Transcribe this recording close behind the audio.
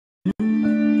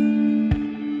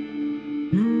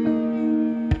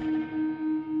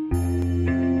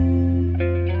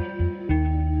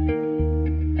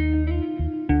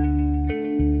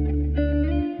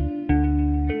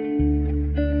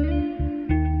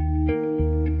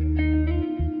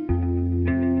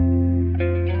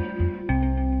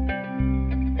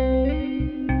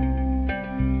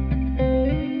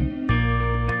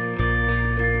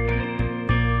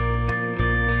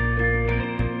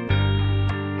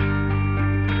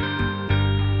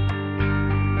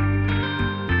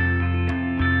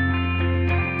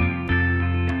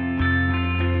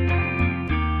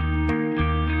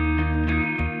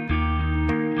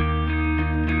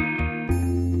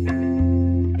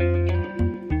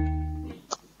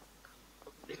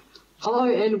Hello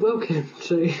and welcome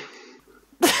to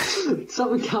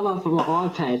something come up on my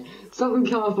iPad.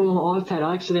 Something come up on my iPad.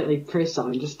 I accidentally pressed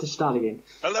something just to start again.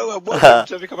 Hello and welcome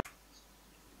to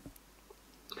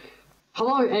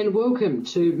Hello and welcome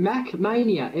to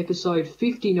Mania episode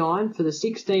 59 for the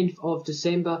 16th of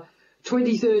December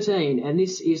 2013, and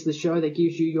this is the show that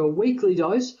gives you your weekly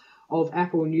dose of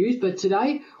Apple news. But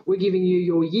today we're giving you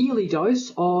your yearly dose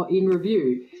in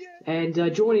review. And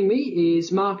joining me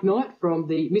is Mark Knight from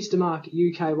the Mr. Mark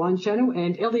UK1 channel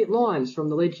and Elliot Lyons from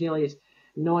the Legend Elliot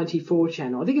 94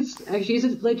 channel. I think it's actually, is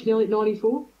it Legend Elliot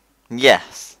 94?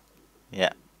 Yes.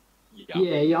 Yeah.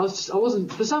 Yeah. I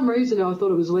wasn't, for some reason I thought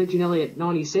it was Legend Elliot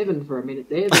 97 for a minute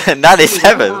there.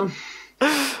 97?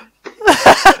 I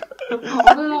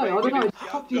don't know. It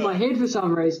popped in my head for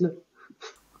some reason.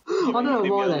 I don't know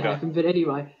why that happened, but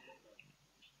anyway.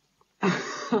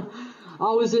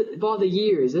 Oh, is it by the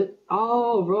year, is it?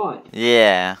 Oh, right.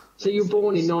 Yeah. So you were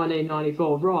born in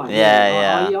 1994, right?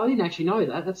 Yeah. I didn't actually know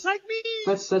that. That's like me.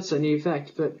 That's a new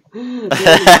fact. But anyway,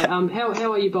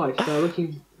 how are you both?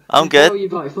 I'm good. How are you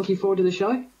both? Looking forward to the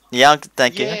show? Yeah, I'm good,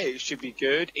 thank you. Yeah, it should be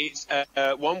good. It's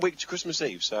 1 week to Christmas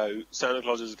Eve, so Santa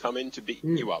Claus is coming to beat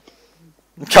you up.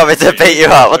 Coming to beat you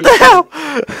up, what the hell?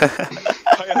 I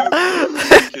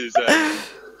hope, because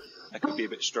that could be a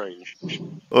bit strange.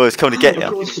 Oh, it's coming to get you.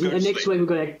 Of course, next week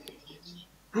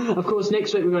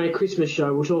we've got a Christmas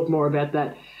show. We'll talk more about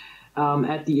that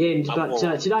at the end. But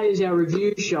today is our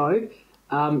review show.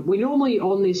 We normally,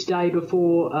 on this day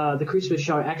before the Christmas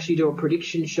show, actually do a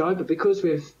prediction show, but because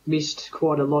we've missed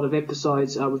quite a lot of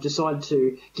episodes, we've decided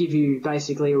to give you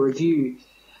basically a review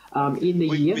in the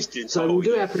year. So we'll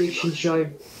do our prediction show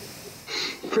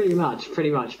pretty much.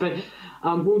 But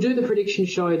we'll do the prediction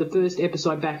show, the first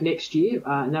episode back next year,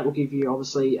 and that will give you,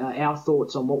 obviously, our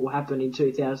thoughts on what will happen in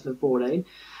 2014.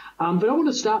 But I want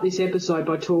to start this episode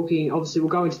by talking, obviously we'll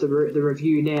go into the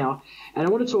review now, and I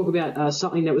want to talk about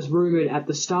something that was rumoured at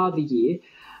the start of the year,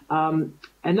 and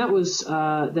that was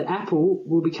that Apple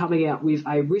will be coming out with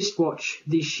a wristwatch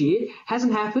this year.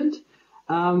 Hasn't happened.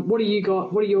 What are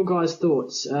your guys'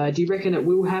 thoughts? Do you reckon it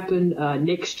will happen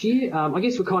next year? I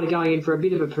guess we're kind of going in for a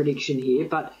bit of a prediction here,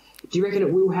 but do you reckon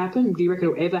it will happen? Do you reckon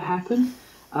it will ever happen?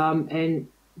 And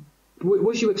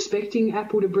was you expecting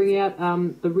Apple to bring out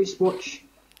the wristwatch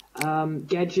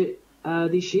gadget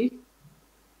this year?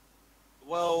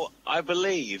 Well, I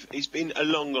believe it's been a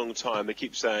long time. They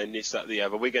keep saying this, that, the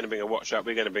other. We're going to bring a watch out.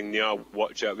 We're going to bring the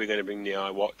iWatch out. We're going to bring the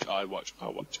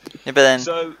iWatch. Yeah, but then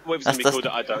So whether it's going to be called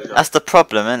it, I don't know. that's the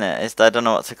problem, isn't it? Is they don't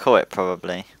know what to call it,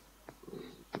 probably.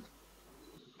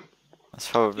 That's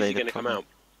probably the problem. Come out?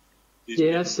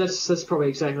 Yeah, that's probably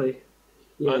exactly.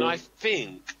 Yeah. And I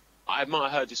think I might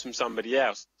have heard this from somebody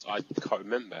else. I can't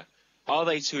remember. Are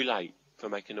they too late for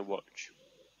making a watch?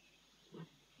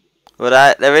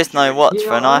 Well, there is no watch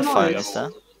for an I know. iPhone, is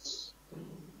there?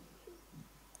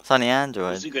 It's only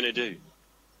Android. What's it going to do?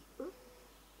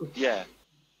 Yeah.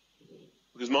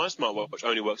 Because my smartwatch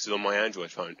only works on my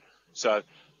Android phone. So,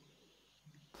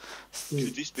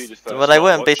 should this be the first? Well, they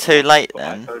wouldn't be too late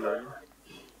then.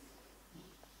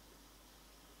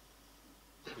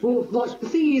 Well, like, the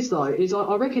thing is, though, is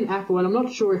I reckon Apple, and I'm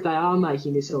not sure if they are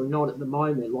making this or not at the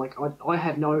moment, like, I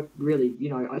have no really,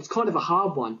 it's kind of a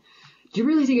hard one. Do you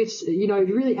really think it's, do you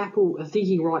really Apple are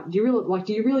thinking right, do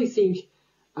you really think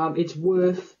it's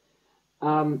worth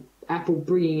Apple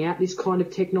bringing out this kind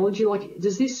of technology? Like,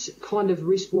 does this kind of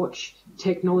wristwatch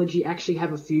technology actually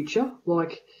have a future?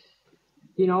 Like,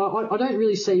 I don't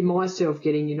really see myself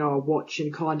getting, a watch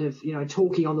and kind of,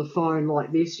 talking on the phone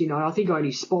like this. I think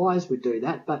only spies would do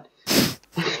that, but...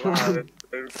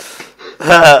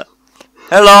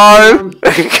 Hello!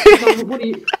 What do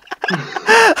you...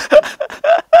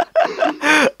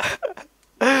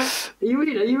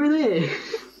 you were there.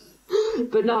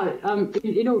 But no,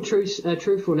 in all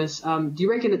truthfulness, do you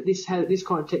reckon that this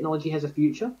kind of technology has a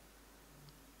future?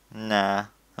 Nah,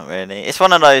 not really. It's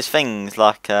one of those things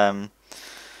like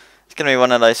it's gonna be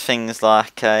one of those things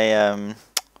like a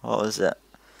what was it?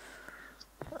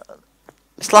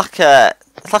 It's like a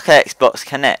Xbox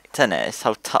Connect, isn't it? This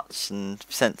whole touch and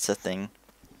sensor thing.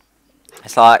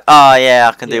 It's like, oh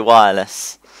yeah, I can do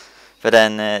wireless, but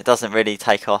then it doesn't really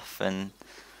take off. And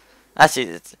actually,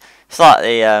 it's like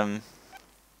the I don't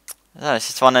know, it's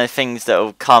just one of the things that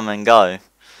will come and go.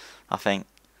 I think.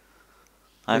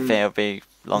 I don't think it'll be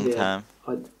long term.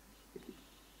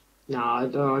 I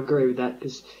agree with that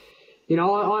because,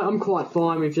 I'm quite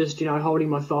fine with just, holding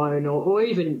my phone or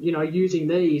even, using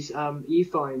these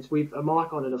earphones with a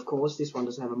mic on it, of course. This one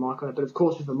doesn't have a mic on it, but of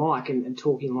course with a mic and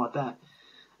talking like that.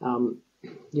 I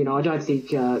don't think,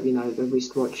 the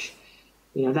wristwatch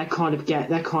you know, that kind of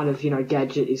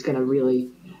gadget is going to really,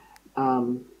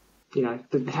 you know,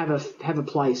 have a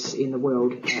place in the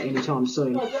world anytime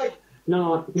soon.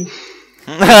 No.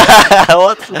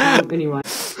 What? Anyway,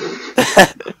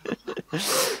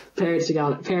 parents are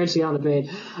going to bed.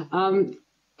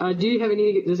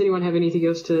 Does anyone have anything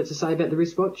else to say about the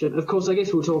wristwatch? Of course, I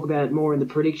guess we'll talk about it more in the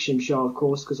prediction show, of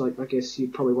course, because I guess you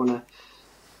probably want to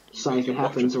say if it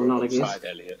happens or not, I guess. Side,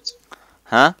 Elliot.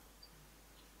 Huh?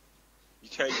 You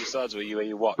change your sides where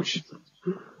you watch.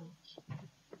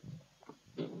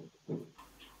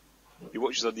 Your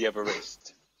watch is on the other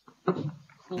wrist.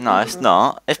 No, it's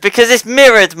not. It's because it's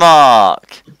mirrored,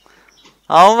 Mark.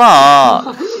 Oh,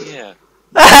 Mark. Yeah.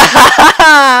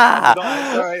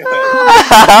 Sorry.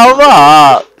 Oh,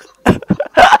 Mark.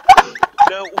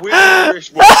 Now, with the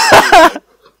wristwatch,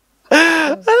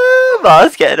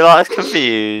 Mark's getting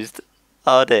confused.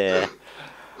 Oh dear.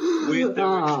 with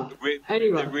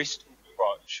anyway. the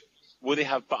wristwatch, will they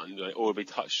have buttons on it or will it be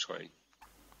touchscreen?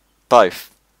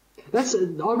 Both. I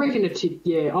reckon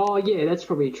yeah. Oh, yeah, that's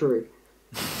probably true.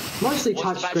 Mostly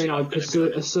What's the touchscreen, I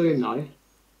assume, though.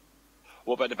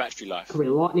 What about the battery life? Probably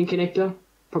a lightning connector.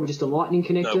 Probably just a lightning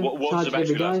connector. No, what's the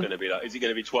battery life day. going to be like? Is it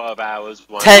going to be 12 hours?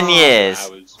 10 years.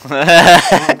 Hours?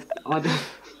 I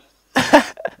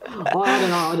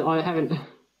don't know. I haven't.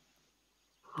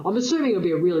 I'm assuming it'll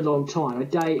be a really long time, a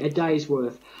day's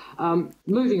worth.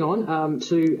 Moving on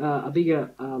to a bigger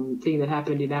thing that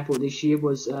happened in Apple this year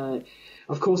was,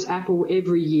 of course, Apple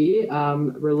every year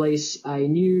release a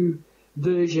new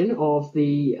version of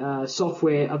the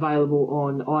software available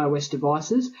on iOS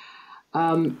devices.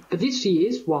 But this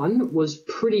year's one was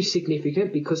pretty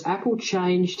significant because Apple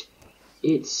changed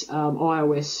its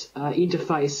iOS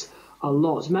interface a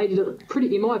lot, made it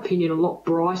pretty, in my opinion, a lot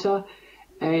brighter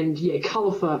and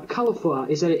colourful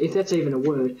is that, if that's even a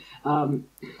word,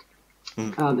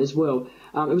 as well.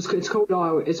 It's called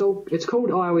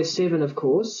iOS 7, of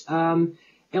course.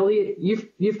 Elliot,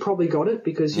 you've probably got it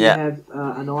because you have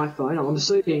an iPhone. I'm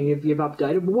assuming you've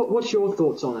updated. What's your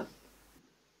thoughts on it?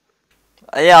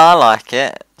 Yeah, I like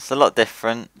it. It's a lot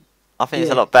different. I think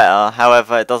it's a lot better.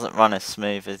 However, it doesn't run as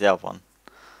smooth as the other one.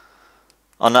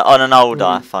 On an old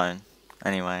iPhone,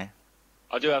 anyway.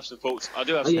 I do have some thoughts. Thoughts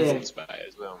about it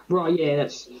as well. Right, yeah,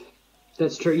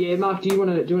 that's true. Yeah, Mark, do you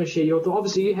want to share your thoughts?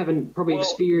 Obviously, you haven't probably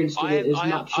experienced it as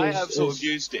much. I have sort of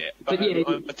used it, but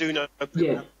I do know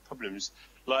problems.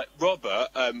 Like Robert,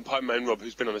 Pipeman Rob,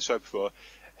 who's been on the show before,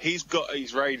 he's got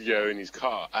his radio in his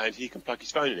car and he can plug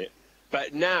his phone in it.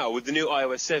 But now with the new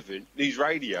iOS 7, his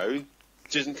radio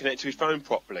doesn't connect to his phone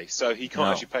properly, so he can't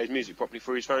actually play his music properly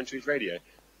through his phone to his radio.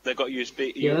 They've got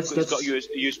USB. It's got a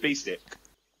USB stick.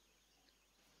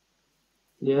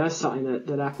 Yeah, that's something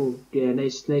that Apple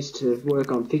needs to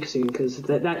work on fixing because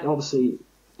that obviously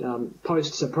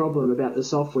posts a problem about the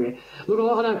software. Look,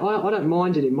 I don't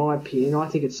mind it in my opinion. I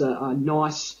think it's a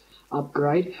nice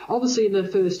upgrade. Obviously, in the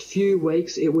first few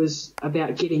weeks, it was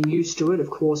about getting used to it.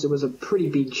 Of course, it was a pretty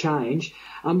big change.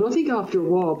 But I think after a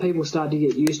while, people started to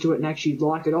get used to it and actually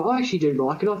like it. I actually do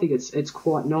like it. I think it's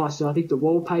quite nice. And I think the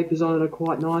wallpapers on it are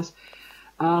quite nice.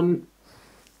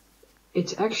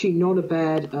 It's actually not a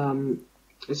bad.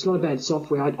 It's not a bad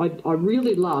software. I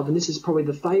really love, and this is probably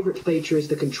the favourite feature, is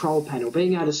the control panel.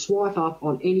 Being able to swipe up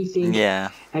on anything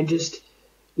and just,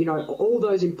 all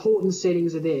those important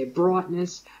settings are there.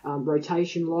 Brightness,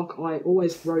 rotation lock. I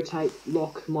always rotate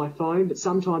lock my phone, but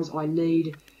sometimes I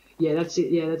need... Yeah, that's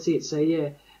it. So,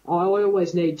 I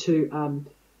always need to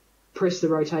press the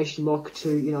rotation lock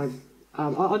to,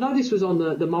 I know this was on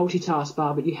the multitask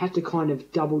bar, but you had to kind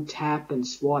of double tap and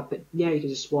swipe, but now you can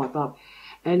just swipe up.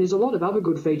 And there's a lot of other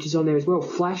good features on there as well.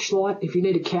 Flashlight. If you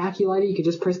need a calculator, you can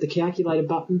just press the calculator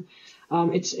button.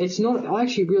 It's not. I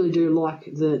actually really do like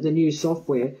the new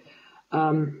software.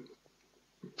 But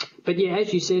yeah,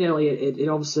 as you said, Elliot, it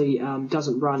obviously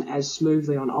doesn't run as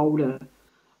smoothly on older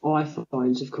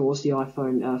iPhones. Of course, the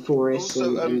iPhone 4S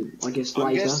also, and I guess later.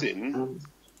 I'm guessing,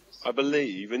 I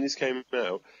believe, when this came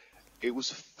out, it was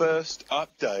the first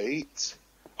update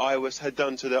iOS had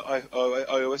done to their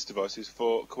iOS devices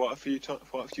for quite a few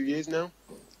years now.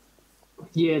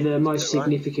 Yeah, the most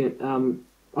significant.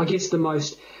 I guess the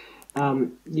most,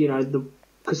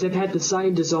 because they've had the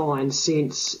same design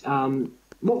since.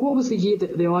 What was the year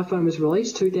that the iPhone was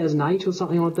released? 2008 or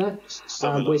something like that.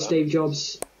 Where Steve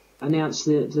Jobs announced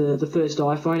the first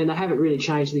iPhone, and they haven't really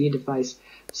changed the interface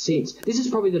since. This is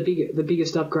probably the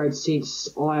biggest upgrade since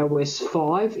iOS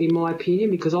 5, in my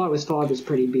opinion, because iOS 5 was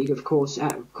pretty big. Of course,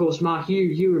 Mark,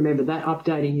 you remember that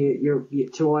updating your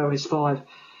to iOS 5.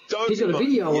 He's got a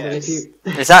video on it.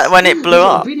 Is that when it blew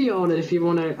up? A video on it if you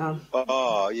want to.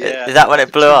 Oh yeah. Is that when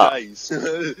it blew up?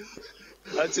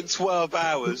 That took 12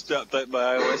 hours to update my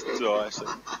iOS device.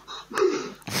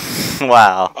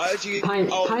 Wow. I actually used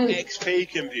an old XP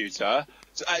computer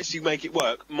to actually make it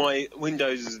work. My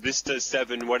Windows Vista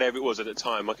 7, whatever it was at the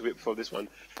time, like a bit before this one,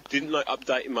 didn't like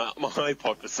updating my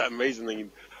iPod for some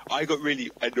reason. I got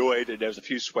really annoyed and there was a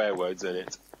few swear words in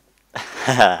it.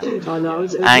 I know. It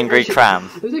was Angry actually, Cram.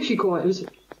 It was actually quite. It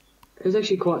was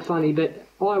actually quite funny, but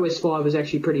iOS 5 was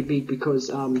actually pretty big because,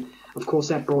 of course,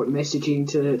 that brought messaging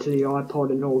to the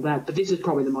iPod and all that. But this is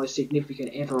probably the most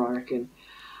significant ever, I reckon.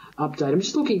 Update. I'm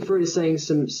just looking through to seeing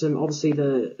some obviously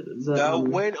the. Now,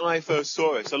 when I first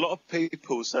saw it, a lot of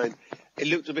people saying it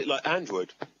looked a bit like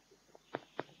Android.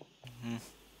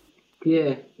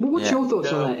 Yeah. Well, what's your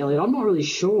thoughts on that, Elliot? I'm not really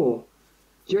sure.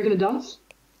 Do you reckon it does?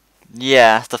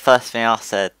 Yeah, that's the first thing I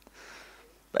said.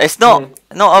 It's not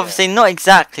obviously not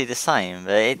exactly the same,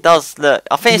 but it does look.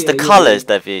 I think it's the colours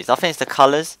they've used. I think it's the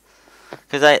colours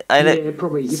because they look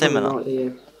probably, similar. Probably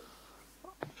right,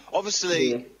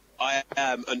 Obviously, I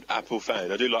am an Apple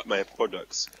fan. I do like my Apple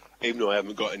products, even though I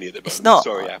haven't got any at the moment. It's not.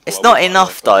 Sorry, Apple. It's not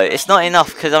enough though. It's not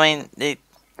enough because I mean the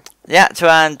actual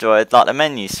Android, like the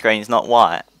menu screen's not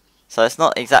white, so it's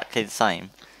not exactly the same.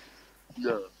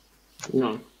 No.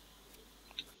 No.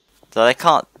 So they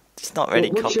can't. It's not really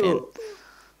copying.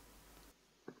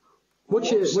 What's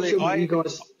your you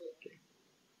guys?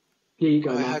 Yeah, you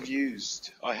go. I have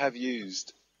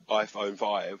used iPhone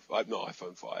 5. Not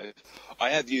iPhone 5. I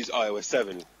have used iOS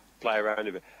 7. Play around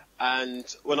with it. And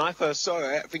when I first saw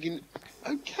it, thinking,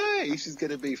 okay, this is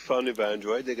going to be fun with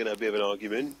Android. They're going to have a bit of an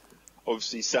argument.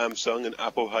 Obviously, Samsung and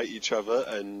Apple hate each other.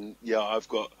 And yeah, I've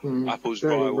got Apple's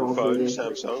rival phone,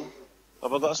 Samsung.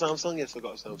 Have I got a Samsung? Yes, I've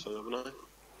got a Samsung, haven't I?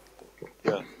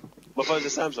 Yeah. My phone's a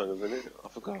Samsung, isn't it? I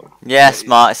forgot. Yes,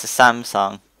 Mark, it's a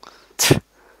Samsung. You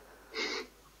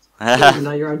don't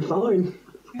know your own phone.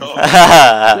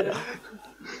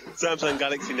 Samsung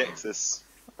Galaxy Nexus.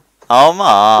 Oh,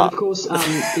 Mark. But of course,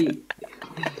 the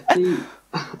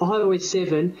iOS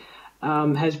 7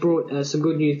 has brought some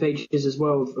good new features as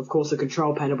well. Of course, the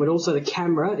control panel, but also the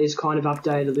camera is kind of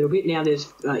updated a little bit. Now there's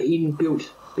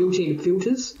built-in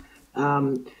filters.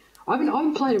 I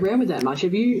haven't played around with that much.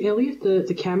 Have you, Elliot?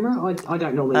 The camera? I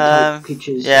don't normally take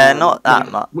pictures. Yeah, not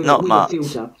that much. Not much. A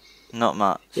filter. Not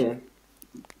much. Yeah.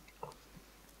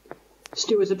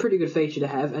 Still, it's a pretty good feature to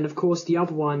have. And of course, the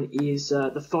other one is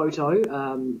the photo.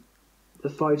 The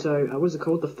photo. What's it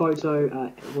called? The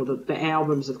photo. Well, the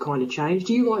albums have kind of changed.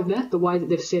 Do you like that? The way that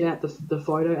they've set out the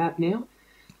photo app now.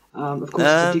 Of course,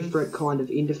 it's a different kind of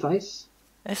interface.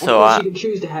 It's alright. You can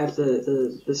choose to have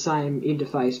the same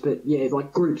interface, but yeah,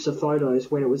 like groups of photos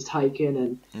when it was taken,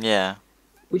 and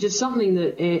which is something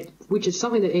that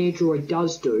Android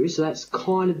does do. So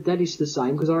that is the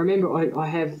same, because I remember I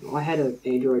had an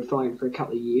Android phone for a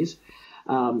couple of years,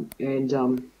 and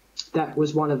that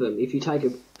was one of them. If you take a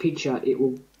picture, it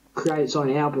will create its own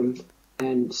album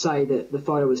and say that the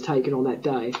photo was taken on that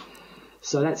day.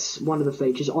 So that's one of the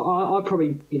features. I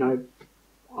probably,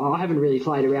 I haven't really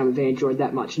played around with Android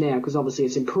that much now because obviously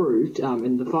it's improved,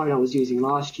 and the phone I was using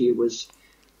last year was,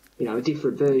 a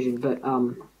different version. But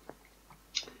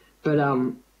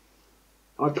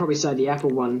I'd probably say the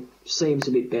Apple one seems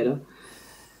a bit better.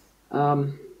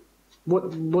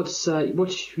 What's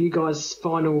you guys'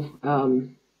 final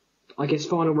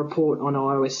report on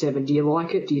iOS 7? Do you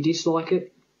like it? Do you dislike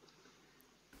it?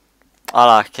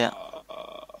 I like it.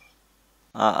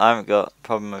 I haven't got a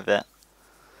problem with it.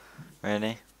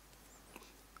 Really?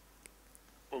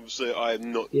 Obviously, I've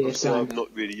not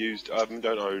really used. Don't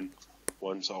own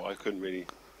one, so I couldn't really.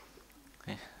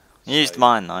 You used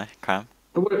mine though, Cram.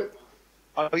 But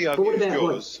I've used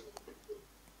yours.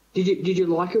 Did you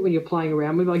like it when you're playing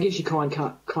around with it? I guess you kind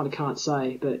of can't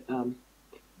say, but.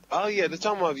 Oh yeah, the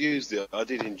time I've used it, I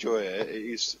did enjoy it. It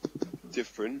is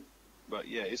different, but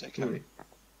yeah, it's okay.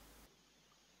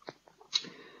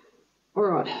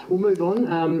 Alright, we'll move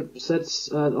on. So that's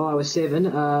iOS 7.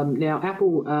 Now,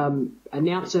 Apple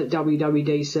announced it at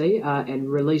WWDC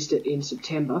and released it in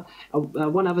September.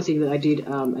 One other thing that they did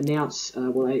announce,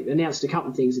 they announced a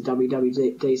couple of things at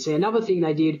WWDC. Another thing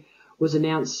they did was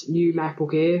announce new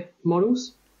MacBook Air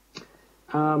models.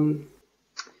 The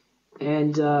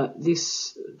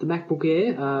MacBook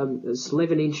Air is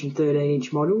 11-inch and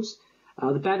 13-inch models.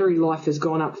 The battery life has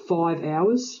gone up 5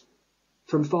 hours.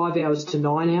 From 5 hours to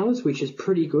 9 hours, which is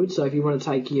pretty good. So if you want to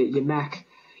take your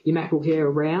MacBook Air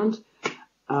around,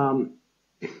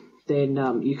 then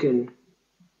you can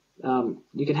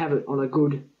have it on a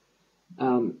good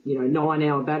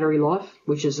 9-hour battery life,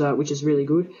 which is really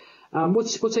good.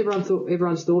 What's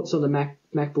everyone's thoughts on the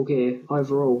MacBook Air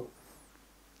overall?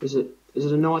 Is it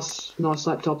a nice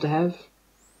laptop to have?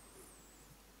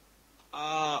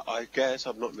 I guess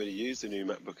I've not really used the new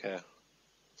MacBook Air.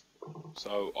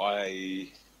 So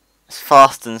It's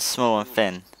fast and small and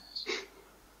thin.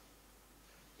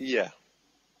 Yeah.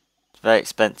 It's very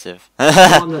expensive.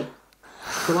 The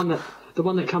one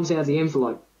that comes out of the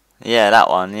envelope. Yeah, that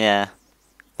one. Yeah,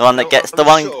 the one that gets the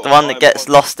one that gets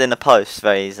lost in the post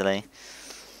very easily.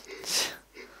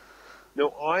 No,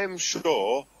 I am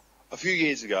sure. A few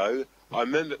years ago, I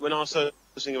remember when I was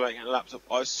thinking about getting a laptop,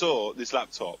 I saw this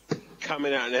laptop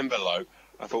coming out an envelope.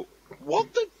 I thought,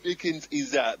 what the dickens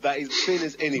is that? That is thin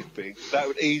as anything. That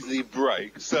would easily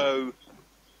break. So,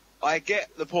 I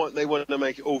get the point they want to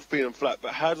make it all thin and flat,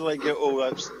 but how do they get all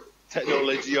those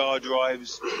technology hard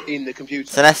drives in the computer?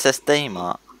 It's an SSD,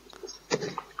 Mark.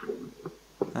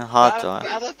 A hard drive.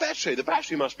 The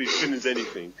battery must be thin as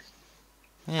anything.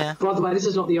 Yeah. By the way, this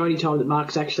is not the only time that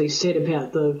Mark's actually said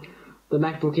about the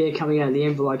MacBook Air coming out of the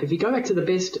envelope. If you go back to the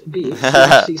best bits, he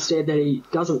actually said that he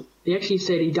doesn't. He actually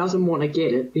said he doesn't want to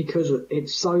get it because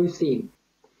it's so thin,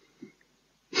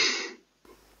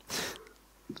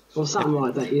 or something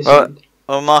like that. Yes.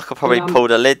 Well, Mark will probably pull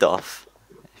the lid off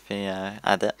if he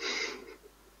had it.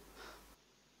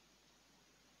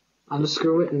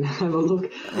 Unscrew it and have a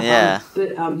look. Yeah.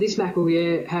 But this MacBook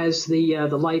Air has the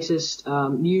latest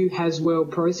new Haswell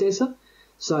processor.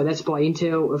 So that's by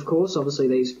Intel, of course. Obviously,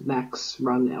 these Macs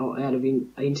run out of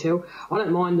Intel. I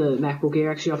don't mind the MacBook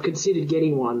Air. Actually, I've considered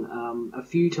getting one a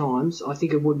few times. I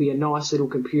think it would be a nice little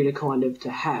computer kind of to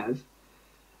have.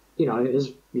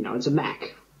 It's a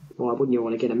Mac. Why wouldn't you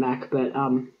want to get a Mac? But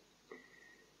I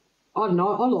don't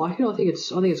know. I like it. I think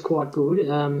it's quite good.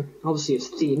 Obviously, it's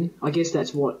thin. I guess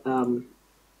that's what the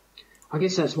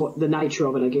nature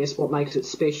of it. I guess what makes it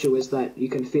special is that you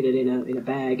can fit it in a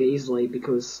bag easily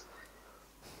because.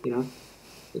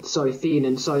 It's so thin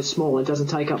and so small. It doesn't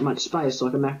take up much space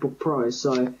like a MacBook Pro.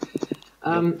 So,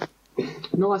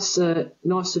 nice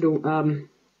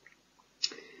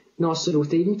little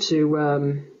thing to,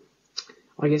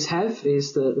 I guess, have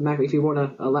is the Mac if you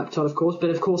want a laptop, of course. But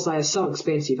of course, they are so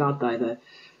expensive, aren't they? The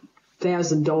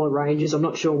 $1,000 ranges. I'm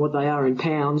not sure what they are in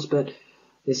pounds, but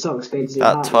they're so expensive.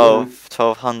 About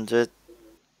 1,200.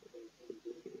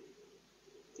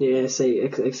 Yeah, see,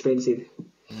 expensive.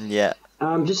 Yeah.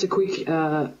 Just a quick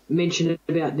mention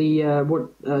about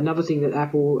another thing that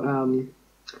Apple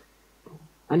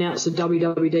announced at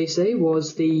WWDC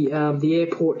was the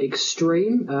Airport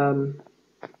Extreme.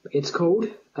 It's called,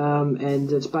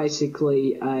 and it's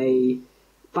basically a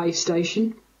base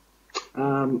station.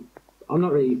 I'm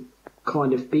not really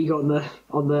kind of big on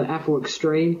the Apple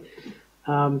Extreme.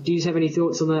 Do you have any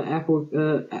thoughts on the Apple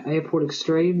Airport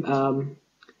Extreme?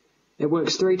 It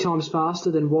works 3 times faster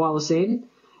than Wireless N.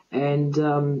 And,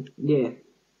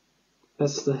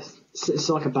 it's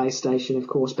like a base station, of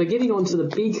course. But getting on to the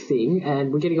big thing,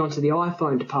 and we're getting on to the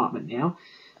iPhone department now.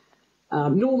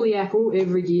 Normally Apple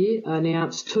every year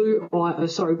announce one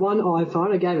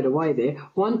iPhone, I gave it away there,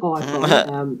 one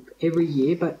iPhone every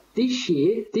year, but this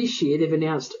year they've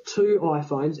announced 2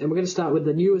 iPhones, and we're going to start with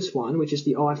the newest one, which is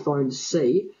the iPhone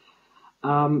C.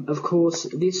 Of course,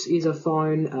 this is a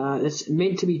phone that's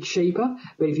meant to be cheaper,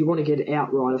 but if you want to get it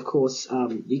outright, of course,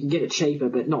 you can get it cheaper,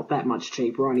 but not that much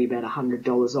cheaper, only about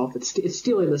 $100 off. It's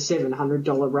still in the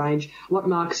 $700 range. Like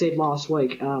Mark said last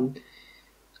week,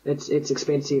 it's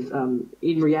expensive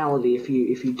in reality if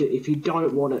you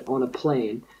don't want it on a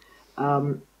plan.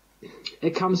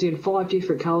 It comes in 5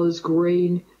 different colours: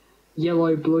 green,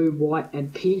 yellow, blue, white,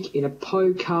 and pink in a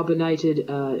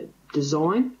polycarbonated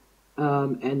design.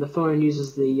 And the phone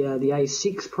uses the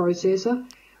A6 processor,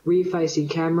 rear-facing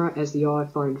camera as the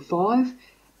iPhone 5,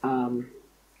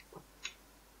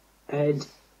 and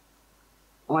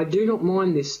I do not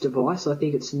mind this device. I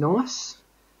think it's nice.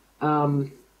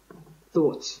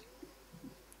 Thoughts?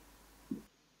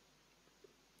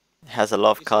 It has a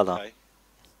lot of colour. Okay.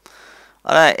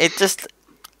 I don't know,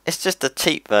 it's just a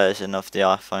cheap version of the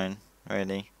iPhone,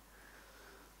 really.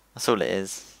 That's all it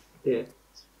is. Yeah.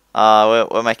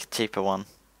 We'll make a cheaper one.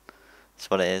 That's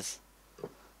what it is.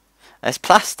 And it's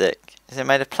plastic. Is it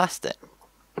made of plastic?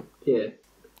 Yeah.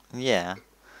 Yeah.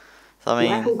 So I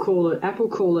mean, Apple call it.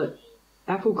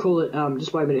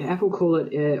 Just wait a minute. Apple call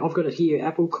it. I've got it here.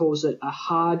 Apple calls it a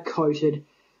hard-coated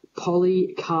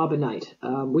polycarbonate,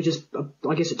 which is,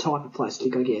 I guess, a type of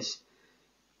plastic. I guess.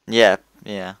 Yeah.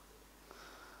 Yeah.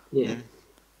 Yeah.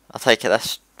 I take it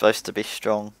that's supposed to be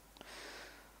strong.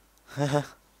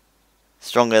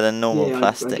 Stronger than normal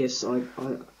plastic. I guess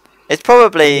it's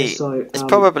probably it's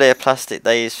probably a plastic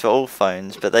they use for all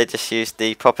phones, but they just use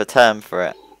the proper term for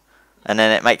it, and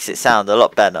then it makes it sound a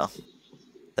lot better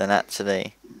than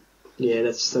actually Yeah,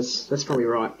 that's probably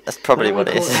right. That's probably what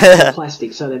it is.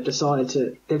 Plastic, so they've decided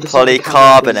to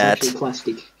polycarbonate.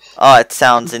 Plastic. Oh, it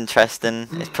sounds interesting.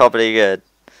 It's probably good.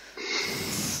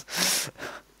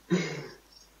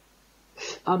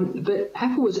 But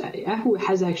Apple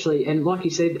has actually, and like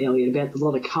you said, Elliot, about a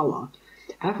lot of colour.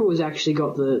 Apple has actually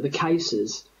got the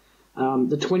cases,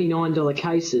 the $29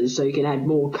 cases, so you can add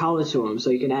more colour to them. So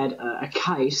you can add a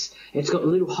case. It's got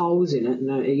little holes in it,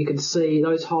 and you can see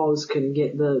those holes can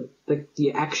get the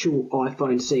actual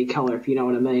iPhone C colour, if you know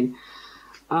what I mean.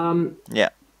 Yeah.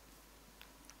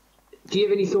 Do you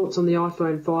have any thoughts on the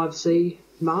iPhone 5C,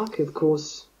 Mark? Of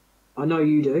course, I know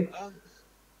you do.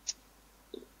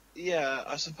 Yeah,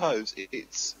 I suppose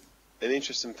it's an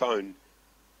interesting phone.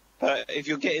 But if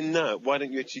you're getting that, why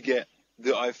don't you actually get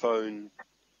the iPhone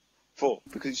 4?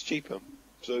 Because it's cheaper.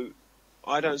 So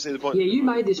I don't see the point. Yeah, you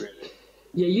made this. Really.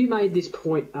 Yeah, you made this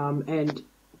point, and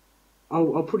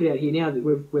I'll put it out here now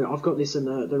that I've got this in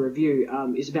the review.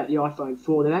 Is about the iPhone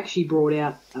 4. They've actually brought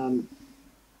out.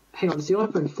 Hang on, it's the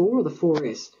iPhone 4 or the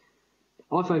 4S?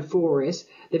 iPhone 4S.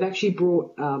 They've actually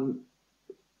brought out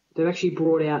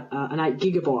an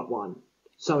 8GB one,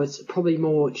 so it's probably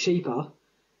more cheaper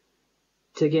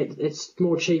to get. It's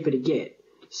more cheaper to get.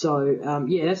 So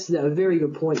yeah, that's a very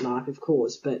good point, Mark. Of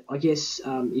course, but I guess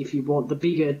if you want the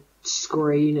bigger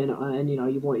screen and you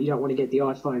don't want to get the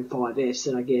iPhone 5S,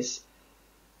 then I guess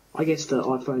the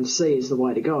iPhone C is the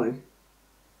way to go.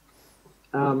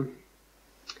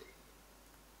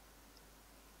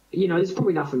 There's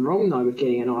probably nothing wrong though with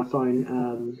getting an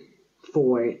iPhone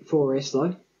 4S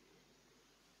though.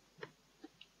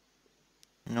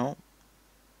 No.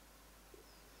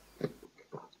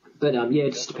 But yeah,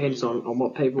 it just depends on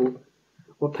what people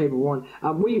want.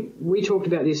 We talked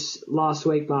about this last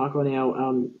week, Mark, on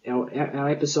our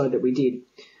episode that we did.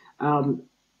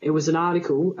 It was an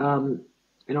article, and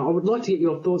I would like to get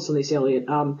your thoughts on this, Elliot.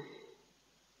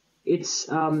 It's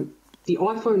the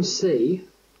iPhone C,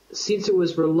 since it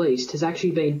was released, has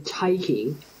actually been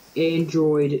taking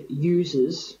Android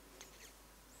users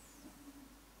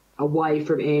away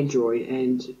from Android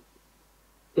and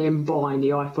them buying the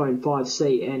iPhone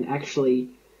 5C and actually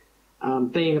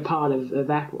being a part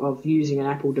of using an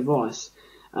Apple device.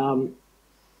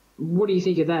 What do you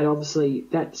think of that? Obviously,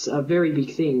 that's a very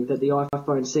big thing that the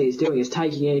iPhone C is doing, is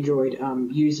taking Android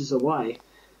users away.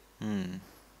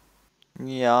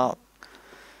 Yeah.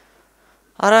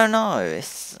 I don't know. I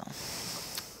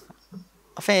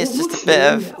think it's just a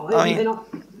bit of.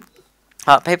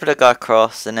 People that go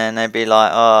across and then they'd be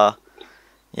like, oh,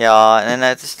 yeah, and then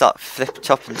they just like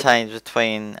chop and change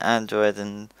between Android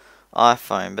and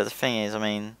iPhone. But the thing is, I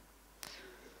mean,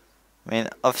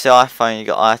 obviously iPhone, you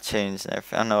got iTunes and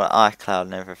everything. I know iCloud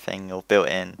and everything all built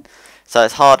in, so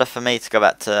it's harder for me to go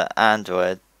back to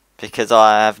Android because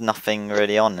I have nothing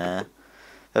really on there.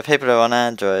 But people who are on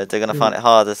Android, they're gonna find it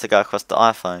harder to go across to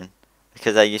iPhone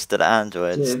because they're used to the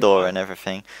Android store and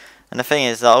everything. And the thing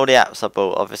is that all the apps I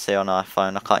bought, obviously on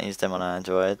iPhone, I can't use them on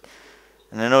Android.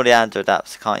 And then all the Android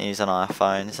apps I can't use on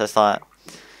iPhone. So it's like,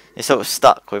 you're sort of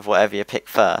stuck with whatever you pick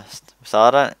first. So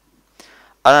I don't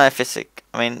know if it's,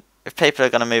 if people are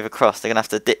going to move across, they're going to have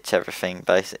to ditch everything,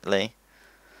 basically.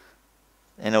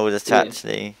 In order to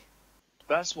actually...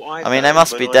 That's what they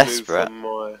must be desperate.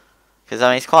 Because,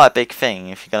 it's quite a big thing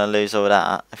if you're going to lose all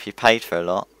that, if you paid for a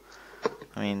lot.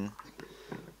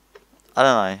 I don't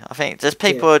know. I think just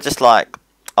people are just like,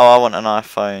 oh, I want an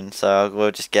iPhone, so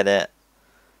we'll just get it.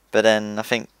 But then I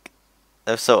think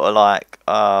they're sort of like,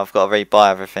 oh, I've got to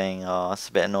rebuy everything. Oh, it's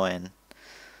a bit annoying.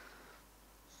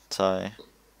 So.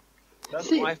 That's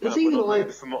what I found.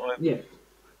 Yeah.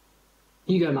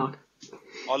 You go, Mark.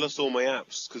 I lost all my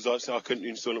apps because I couldn't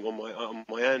install them on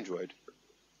my Android.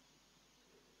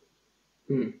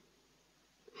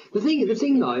 The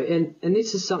thing though, and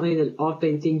this is something that I've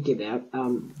been thinking about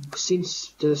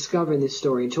since discovering this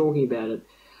story and talking about it,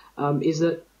 is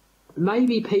that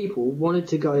maybe people wanted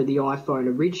to go to the iPhone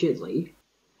originally,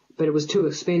 but it was too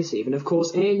expensive. And of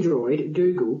course, Android,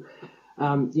 Google,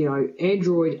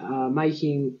 Android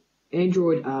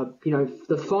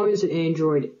the phones that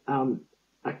Android,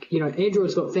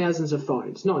 Android's got thousands of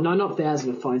phones. Not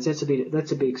thousands of phones. That's a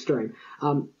bit extreme.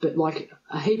 But like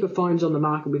a heap of phones on the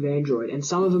market with Android, and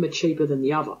some of them are cheaper than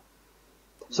the other.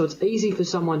 So it's easy for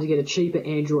someone to get a cheaper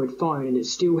Android phone and it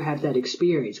still have that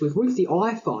experience. With the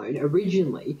iPhone,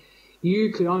 originally,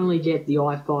 you could only get the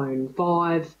iPhone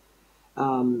 5.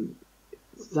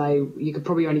 You could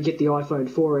probably only get the iPhone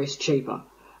 4S cheaper.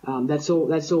 That's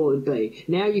all it would be.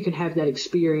 Now you can have that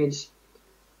experience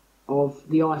of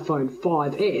the iPhone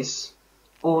 5S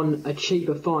on a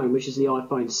cheaper phone, which is the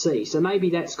iPhone C. So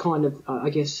maybe that's kind of, I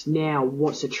guess, now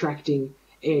what's attracting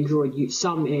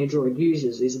some Android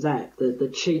users is that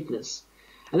the cheapness,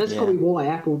 and that's probably why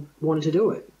Apple wanted to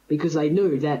do it, because they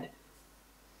knew that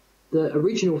the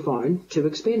original phone too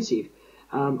expensive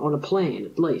on a plan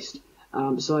at least.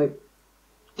 So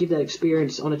give that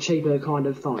experience on a cheaper kind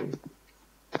of phone.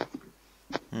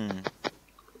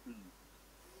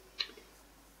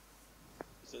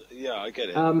 So, yeah, I get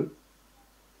it.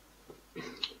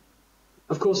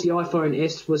 Of course, the iPhone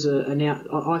S was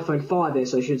iPhone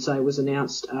 5S, I should say, was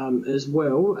announced as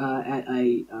well at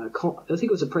I think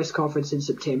it was a press conference in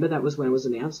September. That was when it was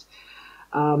announced.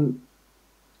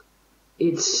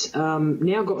 It's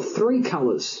now got 3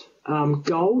 colours.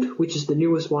 Gold, which is the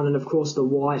newest one, and of course the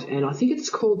white, and I think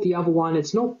it's called the other one,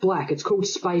 it's not black, it's called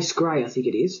Space Grey, I think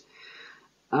it is.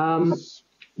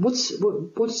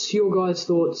 What's your guys'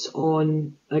 thoughts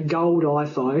on a gold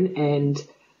iPhone and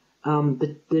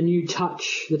the new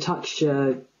touch thing?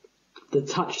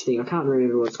 I can't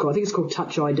remember what it's called. I think it's called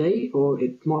Touch ID, or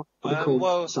it might be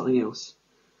called something else.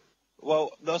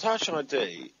 Well, the Touch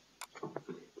ID,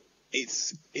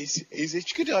 it's a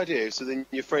good idea, so then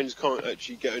your friends can't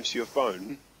actually get into your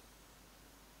phone.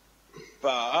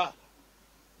 But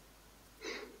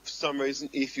for some reason,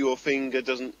 if your finger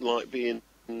doesn't like being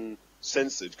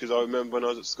censored, because I remember when I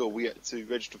was at school, we had to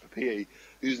register for PE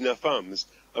using our thumbs,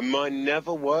 and mine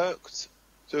never worked.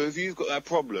 So if you've got that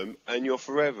problem and you're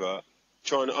forever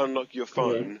trying to unlock your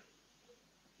phone,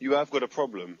 you have got a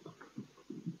problem.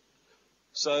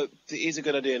 So it is a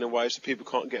good idea in a way, so people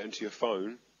can't get into your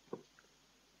phone.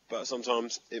 But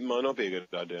sometimes it might not be a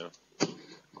good idea.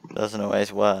 Doesn't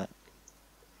always work.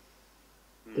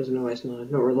 Doesn't always, no,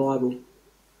 not reliable.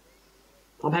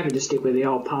 I'm happy to stick with the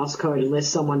old passcode unless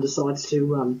someone decides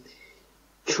to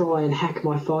try and hack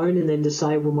my phone and then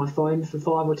disable my phone for 5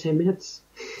 or 10 minutes.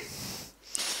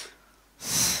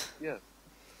 Yeah.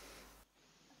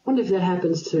 Wonder if that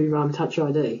happens to Touch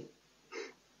ID.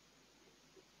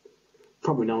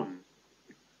 Probably not.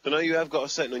 I know you have got a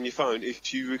setting on your phone.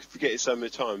 If you forget it so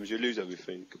many times, you lose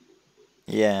everything.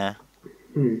 Yeah.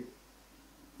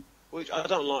 Which I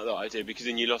don't like that idea, because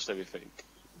then you lost everything.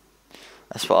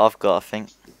 That's what I've got, I think.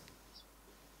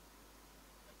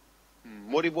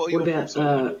 What are your thoughts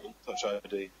on Touch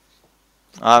ID?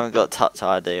 I haven't got Touch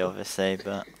ID, obviously,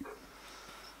 but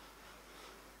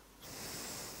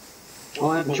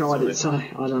I haven't tried it, so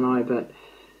I don't know, but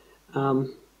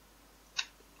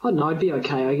I don't know, it'd be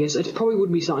okay, I guess. It probably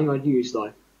wouldn't be something I'd use,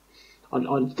 though.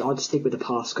 I'd stick with the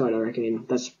passcode, I reckon.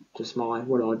 That's just what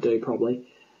I'd do, probably.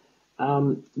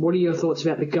 What are your thoughts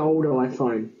about the gold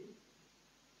iPhone?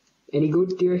 Any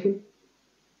good, do you reckon?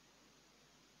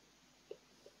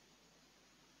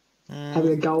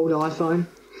 Having a gold iPhone?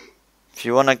 If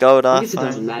you want a gold iPhone... I guess it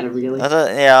doesn't matter, really. I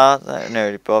don't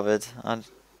really bothered. I'm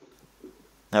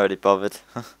not really bothered.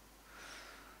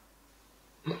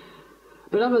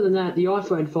 But other than that, the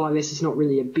iPhone 5S is not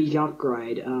really a big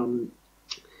upgrade.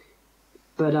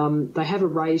 But they have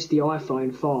erased the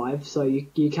iPhone 5, so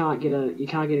you can't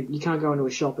go into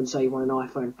a shop and say you want an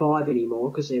iPhone 5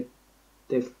 anymore, because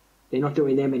they're not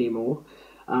doing them anymore.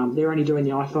 They're only doing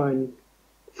the iPhone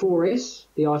 4S,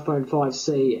 the iPhone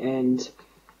 5C, and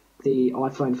the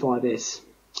iPhone 5S.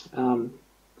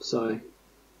 So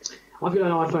I've got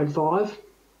an iPhone 5.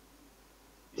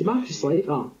 Did Mark just sleep?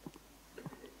 Oh.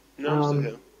 No, I'm still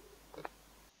here.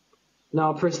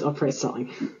 No, I pressed something.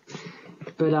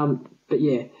 But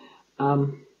yeah.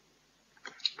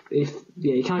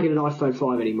 You can't get an iPhone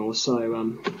 5 anymore,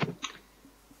 so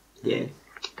yeah.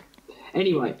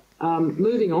 Anyway,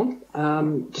 moving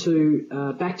on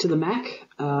to back to the Mac,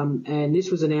 and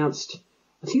this was announced.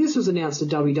 I think this was announced at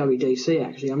WWDC,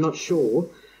 actually. I'm not sure,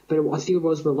 but I think it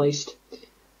was released.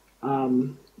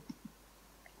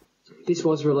 This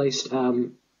was released. I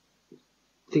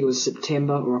think it was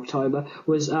September or October.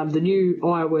 Was the new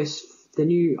OS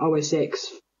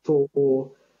X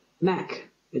for Mac.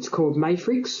 It's called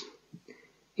Matrix.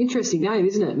 Interesting name,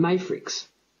 isn't it? Matrix.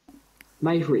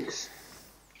 Mavericks.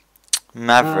 Yeah,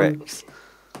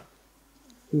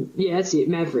 that's it.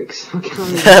 Mavericks. I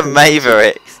can't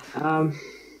Mavericks.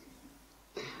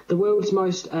 The world's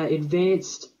most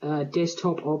advanced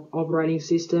desktop operating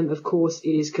system. Of course,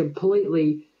 it is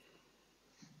completely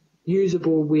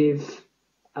usable with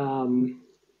the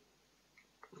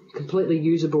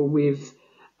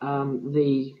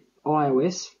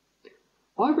iOS.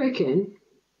 I reckon.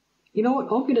 You know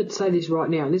what? I'm going to say this right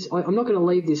now. I'm not going to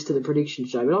leave this to the prediction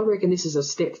show, but I reckon this is a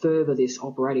step further, this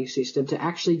operating system, to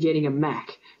actually getting a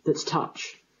Mac that's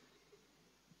touch.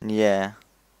 Yeah.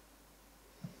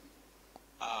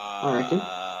 I reckon.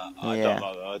 I don't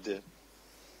like that idea.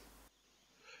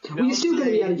 Well, you're still going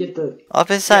to be able to get the... I've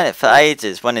been saying it for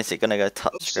ages. When is it going to go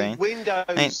touchscreen?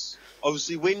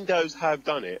 Obviously, Windows have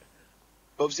done it.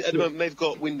 But obviously, at the moment, they've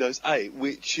got Windows 8,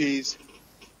 which is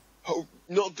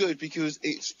not good because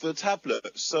it's for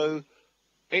tablet. So,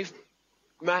 if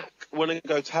Mac want to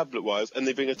go tablet-wise and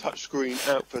they bring a touchscreen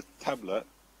out for tablet,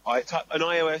 a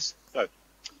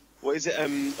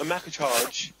Mac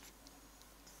Charge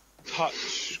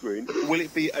touchscreen, will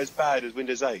it be as bad as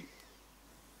Windows 8?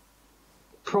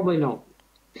 Probably not.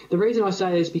 The reason I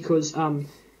say is because, well,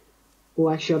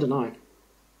 actually, I don't know.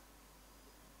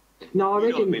 No, I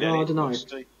reckon, I don't know.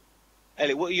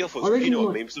 Elliot, what are your thoughts? You know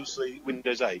what I mean? Because obviously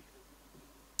Windows 8.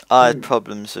 I had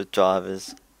problems with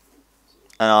drivers.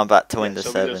 And I'm back to Windows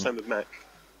 7. Windows 7 with Mac.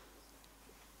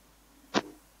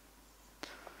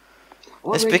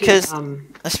 It's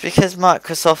because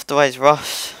Microsoft always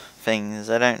rush things.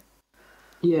 They don't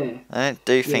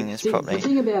do things properly.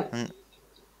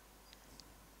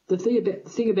 The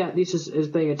thing about this as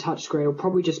being a touchscreen will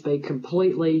probably just be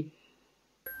completely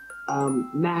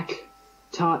Mac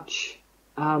touch.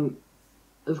 Of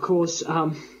course,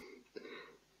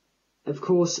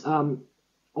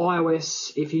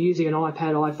 iOS. If you're using an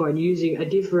iPad, iPhone, you're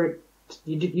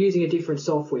using a different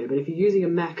software. But if you're using a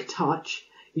Mac touch,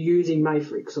 you're using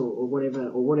Matrix or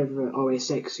whatever OS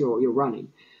X you're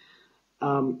running.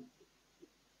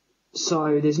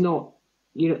 So there's not,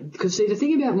 because see, the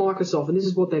thing about Microsoft, and this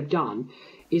is what they've done,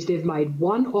 is they've made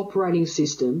one operating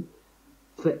system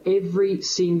for every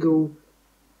single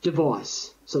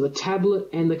device. So the tablet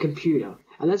and the computer.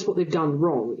 And that's what they've done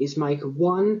wrong, is make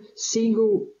one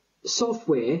single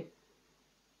software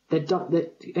it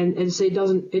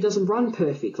doesn't run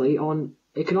perfectly on,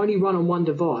 it can only run on one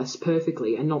device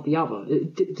perfectly and not the other.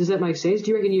 Does that make sense?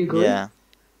 Do you reckon you agree? Yeah.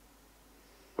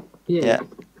 Yeah.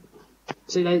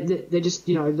 So they just,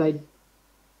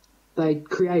 they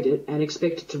create it and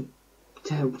expect it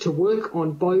to work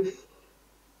on both.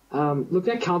 Look,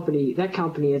 that company,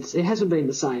 it hasn't been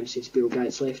the same since Bill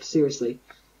Gates left. Seriously.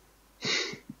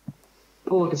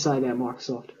 All I can say about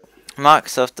Microsoft.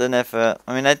 Microsoft,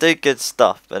 they do good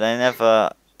stuff, but they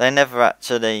never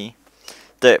actually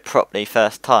do it properly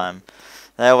first time.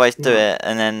 They always do it,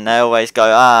 and then they always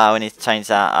go, we need to change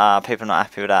that. People are not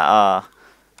happy with that.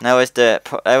 And they always do it.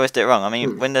 They always do it wrong. I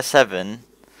mean, Windows 7,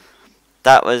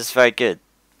 that was very good,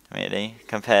 really.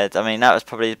 Compared, that was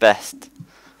probably the best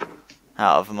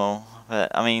out of them all.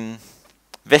 But I mean,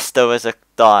 Vista was a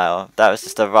dial. That was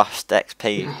just a rushed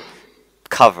XP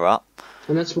cover up.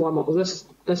 And that's why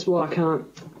that's why I can't.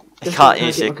 You can't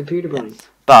use my computer brain.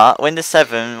 But Windows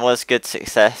 7 was good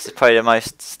success. It's probably the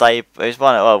most stable. It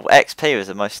was XP was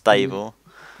the most stable.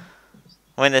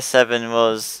 Windows 7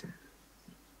 was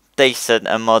decent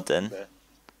and modern,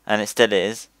 and it still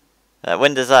is.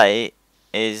 Windows 8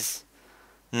 is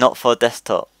not for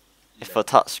desktop. It's for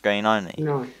touchscreen only.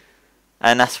 No.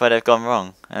 And that's where they've gone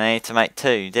wrong. And they need to make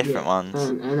two different ones.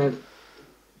 That's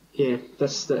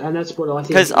what I think.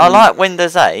 Because I like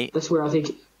Windows 8. That's where I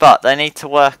think. But they need to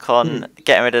work on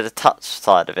getting rid of the touch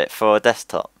side of it for a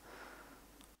desktop.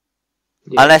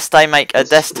 Yeah. Unless they make a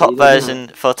desktop version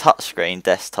for touchscreen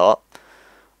desktop,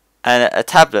 and a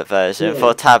tablet version for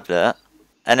a tablet,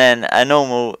 and then a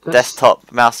normal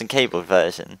desktop mouse and keyboard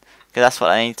version. Because that's what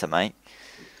they need to make.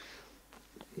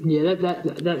 Yeah,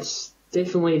 that's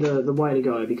definitely the way to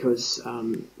go, because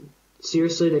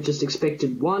seriously, they've just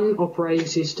expected one operating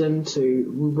system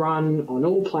to run on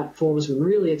all platforms when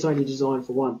really it's only designed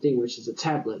for one thing, which is a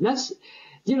tablet. And that's,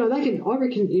 I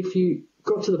reckon if you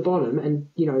got to the bottom and,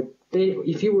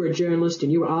 if you were a journalist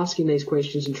and you were asking these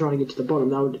questions and trying to get to the bottom,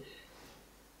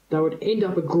 they would end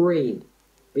up agreeing,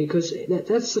 because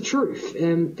that's the truth.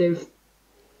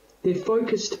 They've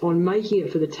focused on making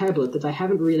it for the tablet, that they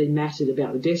haven't really mattered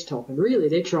about the desktop, and really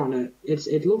they're trying to.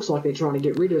 It looks like they're trying to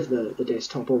get rid of the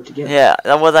desktop altogether. Yeah,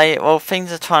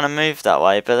 things are trying to move that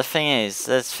way, but the thing is,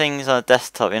 there's things on a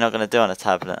desktop you're not going to do on a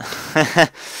tablet.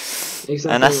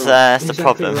 Exactly, and that's right. The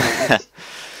problem. Right.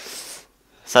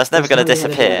 So it's never going to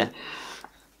disappear.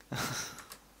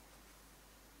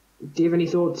 Do you have any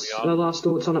thoughts? Last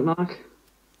thoughts on it, Mark?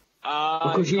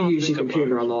 Because you use your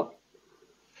computer a lot.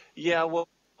 Yeah, well,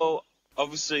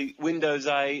 obviously, Windows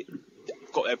 8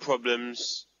 got their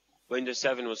problems. Windows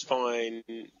 7 was fine.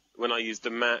 When I used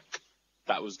the Mac,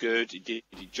 that was good. It did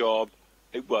its job.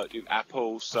 It worked with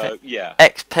Apple, so yeah.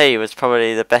 XP was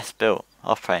probably the best built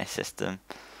operating system.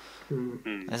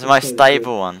 It's the most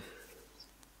stable one.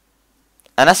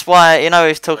 And that's why, we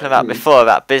was talking about before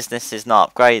about businesses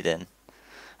not upgrading.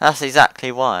 That's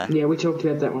exactly why. Yeah, we talked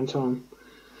about that one time.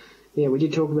 Yeah, we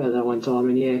did talk about that one time,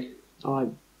 and I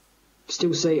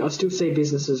still see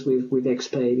businesses with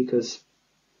XP, because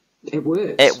it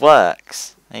works. It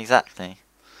works, exactly.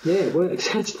 Yeah, it works.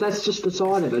 That's just the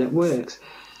side of it. It works.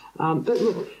 But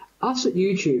look, us at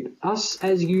YouTube, us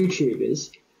as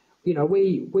YouTubers, you know,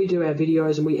 we do our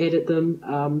videos and we edit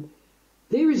them.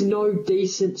 There is no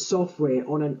decent software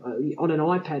on an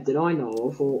iPad that I know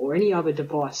of, or any other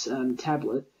device,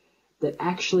 tablet, that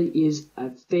actually is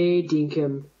a fair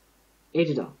dinkum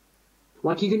editor.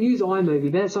 Like, you can use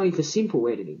iMovie, but that's only for simple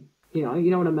editing. You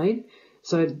know what I mean?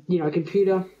 So, you know,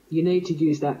 computer, you need to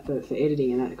use that for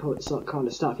editing and that kind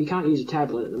of stuff. You can't use a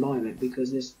tablet at the moment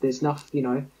because there's nothing, you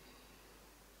know,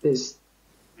 there's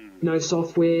no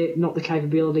software, not the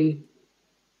capability,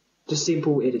 just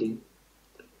simple editing.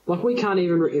 Like, we can't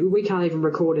even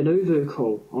record an Uvu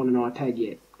call on an iPad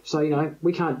yet. So, you know,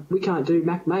 we can't do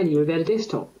Mac Mania without a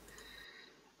desktop.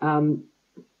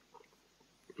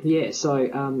 Yeah,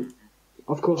 so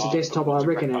of course the desktop, I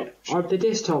reckon the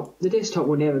desktop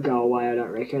will never go away. I don't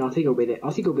reckon. I think it'll be there.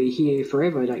 I think it'll be here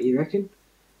forever. Don't you reckon?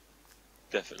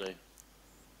 Definitely.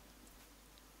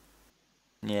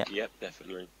 Yeah. Yep,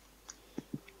 definitely.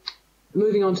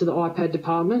 Moving on to the iPad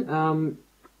department,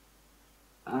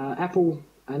 Apple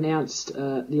announced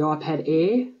the iPad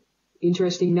Air.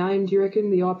 Interesting name, do you reckon?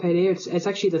 The iPad Air. It's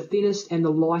actually the thinnest and the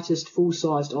lightest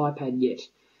full-sized iPad yet.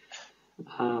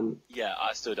 Yeah,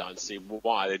 I still don't see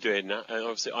why they're doing that. And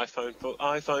obviously,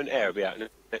 iPhone Air will be out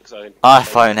next.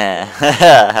 iPhone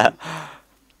Air.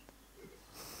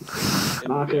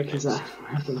 Mark reckons that will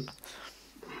happen.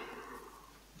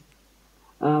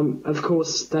 Of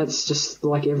course, that's just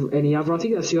like any other. I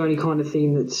think that's the only kind of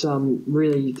thing that's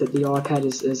really that the iPad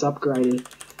is upgraded.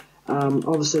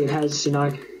 Obviously, it has, you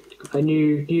know, a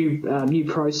new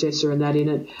processor and that in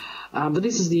it. But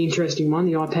this is the interesting one,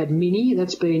 the iPad Mini.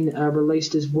 That's been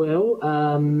released as well.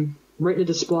 Retina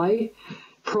display.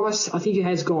 Price, I think it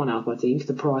has gone up,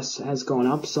 the price has gone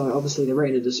up. So obviously the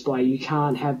Retina display, you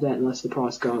can't have that unless the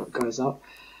price goes up.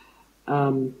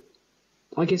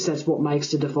 I guess that's what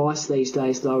makes the device these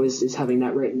days, though, is having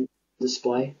that Retina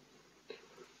display.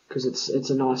 Because it's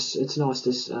nice to...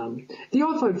 the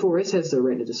iPhone 4S has the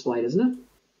Retina display, doesn't it?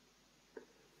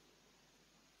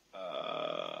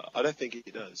 I don't think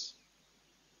it does.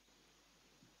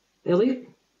 Elliot?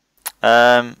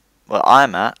 Well,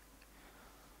 I'm at.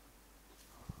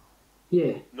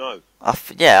 Yeah. No. I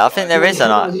think there is an.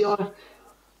 What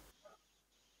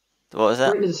was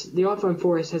that? The iPhone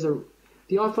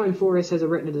 4S has a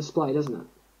Retina display, doesn't it?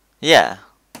 Yeah.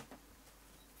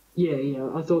 Yeah,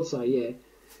 I thought so. Yeah.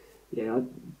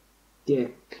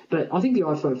 But I think the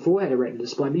iPhone 4 had a Retina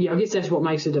display. But yeah, I guess that's what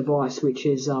makes a device, which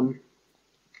is I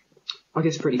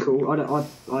guess pretty cool. I don't know.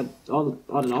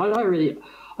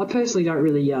 I personally don't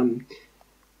really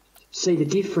see the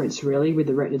difference really with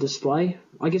the Retina display.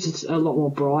 I guess it's a lot more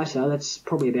brighter. That's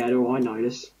probably about all I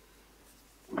notice.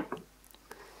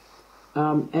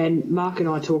 And Mark and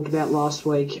I talked about last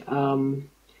week. There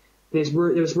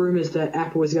was rumours that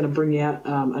Apple was going to bring out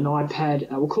an iPad.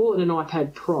 We'll call it an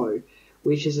iPad Pro,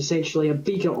 which is essentially a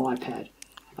bigger iPad.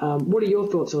 What are your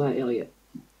thoughts on that, Elliot?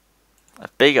 A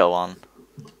bigger one.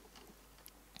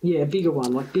 Yeah, a bigger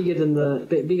one, like bigger than the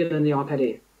iPad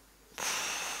Air.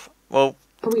 Well,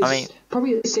 probably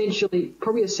essentially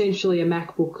a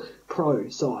MacBook Pro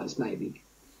size, maybe.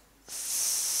 I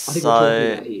think we're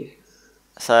talking about here.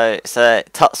 So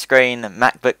touchscreen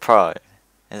MacBook Pro.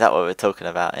 Is that what we're talking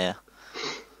about? Yeah.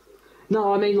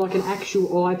 No, I mean like an actual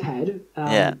iPad.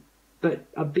 Yeah. But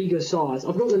a bigger size.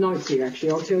 I've got the notes here actually.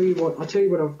 I'll tell you what I've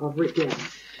written down.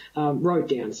 Wrote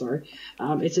down, sorry.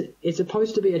 It's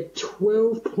supposed to be a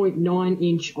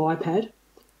 12.9-inch iPad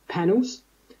panels,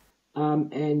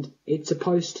 and it's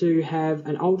supposed to have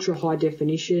an ultra high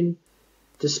definition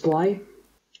display,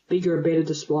 bigger and better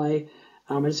display.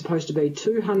 It's supposed to be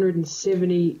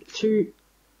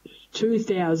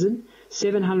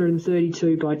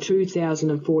 2,732 by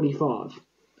 2,045.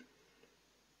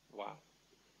 Wow.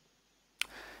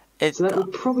 So that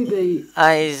would probably be.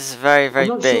 It's very, very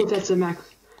big. I'm not sure if that's a Mac.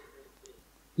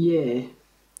 Yeah.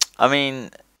 I mean,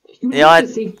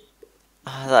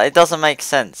 it doesn't make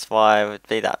sense why it would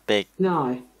be that big.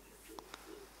 No.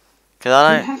 Because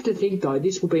I don't. You have to think though.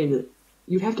 This will be in the.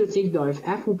 You'd have to think though, if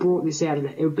Apple brought this out,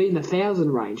 it would be in the 1,000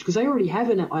 range because they already have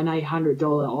an $800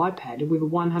 iPad with a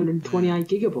 128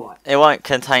 gigabyte. It won't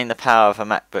contain the power of a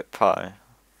MacBook Pro.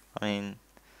 I mean.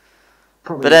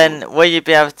 Probably but then, not. will you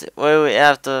have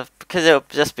to? Because it'll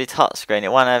just be touchscreen.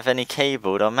 It won't have any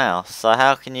keyboard or mouse. So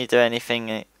how can you do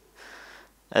anything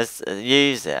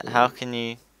use it? How can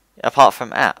you, apart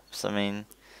from apps? I mean,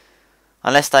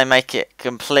 unless they make it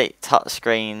complete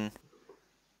touchscreen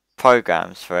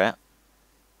programs for it.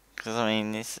 Because I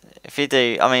mean, if you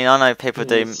do, I mean, I know people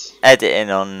do editing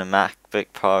on the Mac, MacBook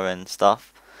Pro and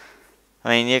stuff. I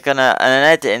mean, you're gonna, and an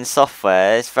editing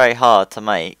software is very hard to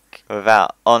make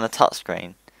without on a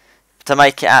touchscreen to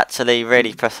make it actually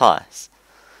really precise.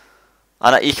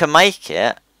 I know you can make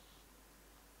it,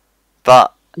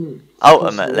 but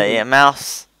ultimately a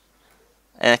mouse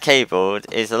and a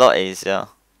keyboard is a lot easier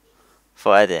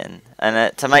for editing,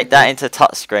 and to make that into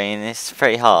touchscreen is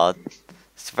pretty hard.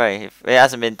 It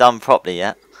hasn't been done properly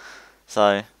yet,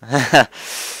 so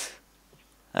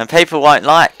and people won't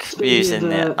like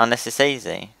using it unless it's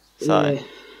easy. So yeah.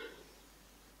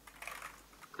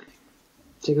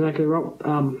 It's exactly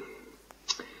right.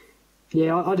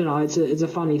 Yeah, I don't know. It's a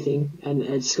funny thing, and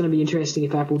it's going to be interesting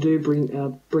if Apple do bring it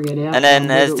out. And then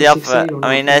there's the other.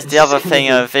 I mean, there's the other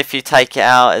thing of if you take it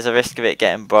out, there's a risk of it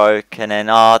getting broke, and then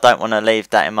I don't want to leave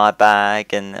that in my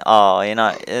bag, and you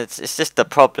know, it's just a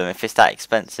problem if it's that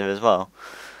expensive as well.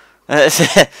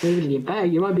 Leave it in your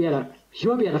bag. You won't be able to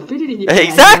fit it in your bag.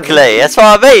 Exactly. That's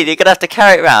what I mean. You're gonna have to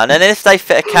carry it around, and if they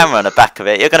fit a camera on the back of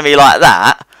it, you're gonna be like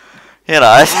that. You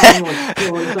know.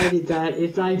 Oh my God,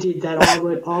 if they did that, I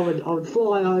would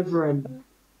fly over and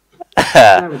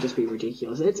that would just be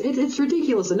ridiculous. It's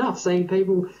ridiculous enough seeing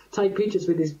people take pictures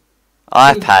with this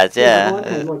iPad, yeah.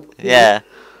 Like,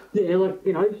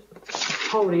 you know,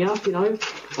 holding up, you know.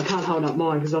 I can't hold up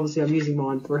mine because obviously I'm using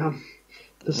mine for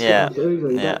Skype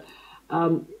Uber,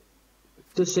 but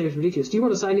just seems ridiculous. Do you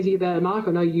want to say anything about it, Mark?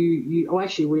 I know you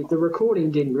actually the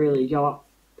recording didn't really go up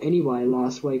anyway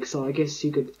last week, so I guess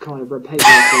you could kind of repeat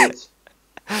your thoughts.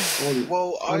 If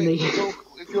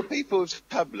your people's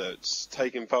tablets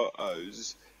taking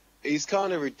photos, it's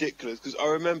kind of ridiculous because I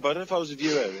remember, I don't know if I was with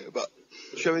you earlier, but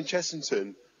showing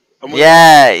Chessington. I was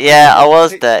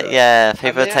there. Yeah,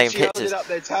 people were taking pictures. Up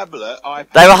their tablet,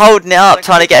 they were holding it up,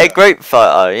 trying to get a group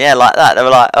photo. Yeah, like that. They were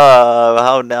like, "Oh, we're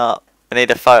holding it up. We need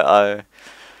a photo."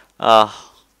 Oh.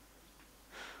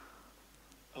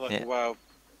 Wow.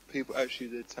 People actually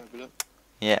did tablet.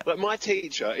 Yeah. Like my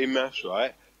teacher in maths,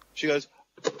 right? She goes,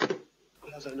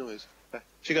 "How's that noise?"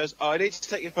 She goes, "I need to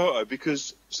take your photo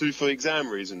because for exam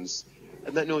reasons,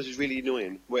 and that noise is really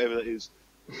annoying, whatever that is."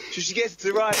 So she gets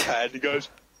to the iPad and goes,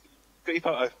 "Got your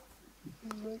photo."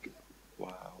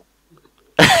 Wow.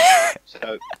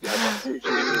 So,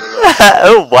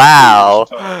 oh wow!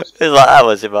 Who's like that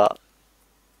was about?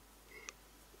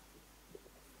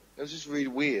 It was just really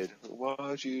weird. Why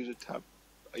would you use a tab?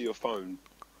 Your phone.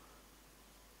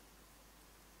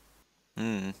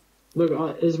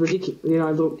 Look, it's ridiculous. You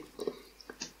know, look,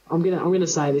 I'm gonna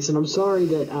say this, and I'm sorry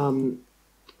to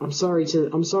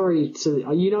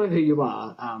you know who you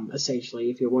are, essentially,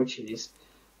 if you're watching this.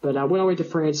 But when I went to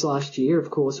France last year, of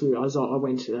course, I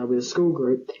went with a school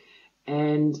group,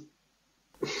 and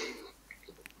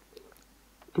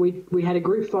we had a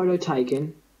group photo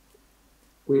taken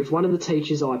with one of the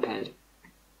teachers' iPad.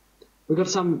 We got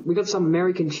some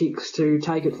American chicks to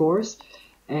take it for us,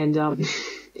 and we were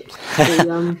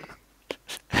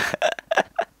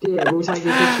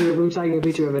taking a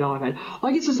picture of an iPad.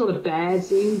 I guess it's not a bad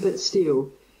thing, but still,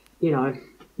 you know,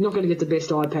 not going to get the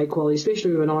best iPad quality,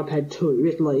 especially with an iPad 2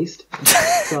 at least.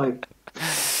 So,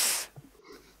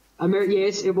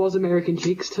 yes, it was American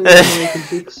chicks, 2 American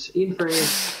chicks in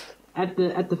France at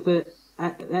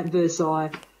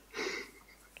Versailles.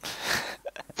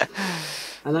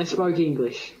 And they spoke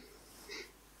English.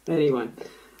 Anyway,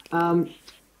 I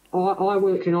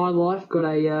work in iLife, got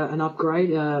an upgrade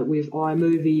with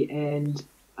iMovie and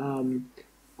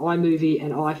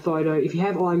iPhoto. If you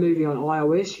have iMovie on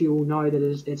iOS, you'll know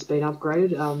that it's been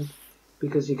upgraded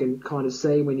because you can kind of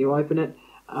see when you open it.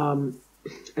 And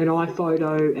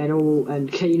iPhoto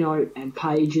and Keynote and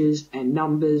Pages and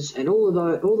Numbers and all of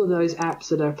those apps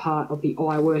that are part of the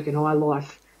iWork and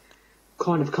iLife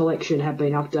kind of collection have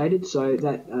been updated, so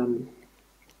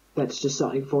that's just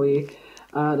something for you.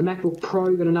 The MacBook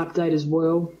Pro got an update as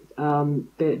well,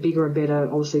 bigger and better,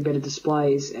 obviously better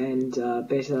displays and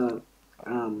better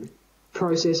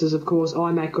processors, of course.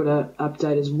 iMac got an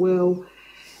update as well,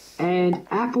 and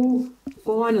Apple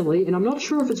finally, and I'm not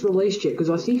sure if it's released yet because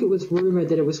I think it was rumoured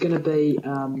that it was going to be,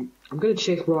 I'm going to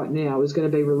check right now, it was going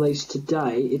to be released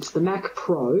today. It's the Mac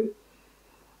Pro.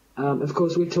 Of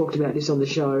course, we've talked about this on the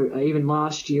show even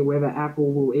last year, whether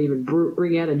Apple will even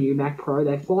bring out a new Mac Pro.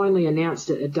 They finally announced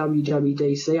it at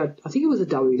WWDC. I think it was a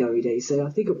WWDC. I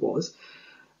think it was.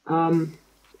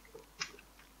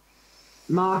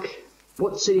 Mark,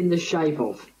 what's it in the shape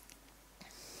of?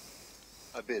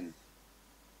 A bin.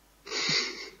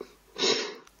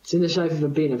 It's in the shape of a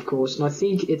bin, of course, and I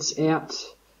think it's out.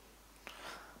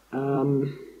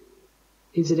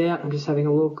 Is it out? I'm just having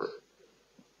a look.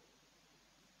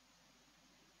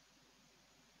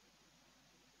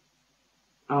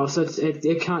 Oh, so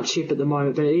it can't ship at the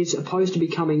moment, but it is supposed to be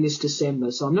coming this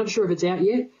December. So I'm not sure if it's out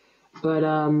yet, but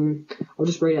I'll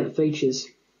just read out the features.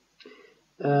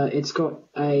 It's got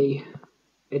a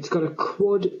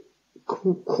quad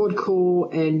core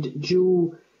and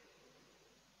dual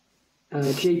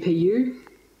GPU,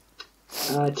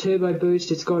 turbo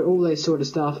boost. It's got all that sort of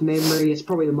stuff. Memory. It's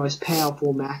probably the most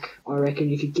powerful Mac I reckon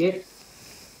you could get.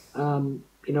 You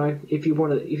know, if you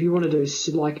want to do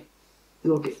like,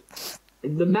 look,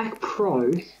 the Mac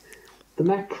Pro, and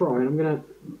I'm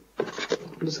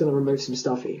just gonna remove some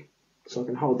stuff here so I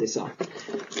can hold this up.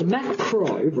 The Mac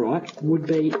Pro, right, would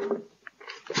be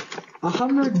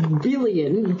 100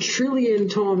 billion trillion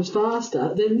times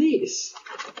faster than this.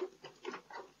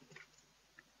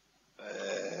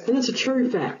 And that's a true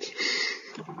fact.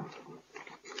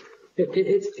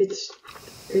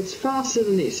 It's faster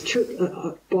than this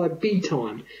by big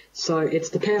time. So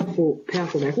it's the powerful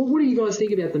Mac. What do you guys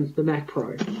think about the Mac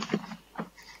Pro?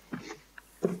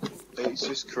 It's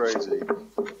just crazy.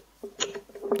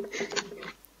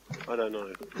 I don't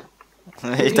know.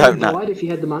 You don't know. Buy it if you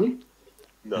had the money?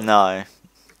 No.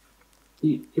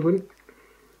 You wouldn't?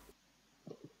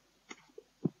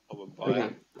 I wouldn't buy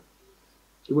it.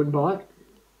 You wouldn't buy it?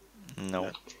 No.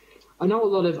 I know a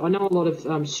lot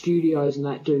of studios and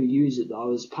that do use it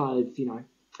though as part of, you know,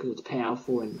 because it's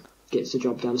powerful and gets the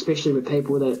job done, especially with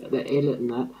people that edit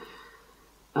and that.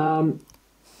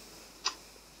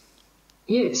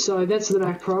 Yeah, so that's the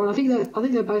Mac Pro, and I think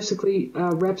that basically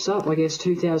wraps up, I guess,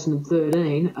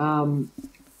 2013.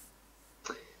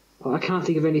 I can't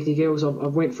think of anything else.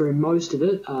 I've went through most of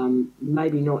it,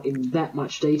 maybe not in that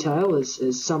much detail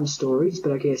as some stories,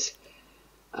 but I guess.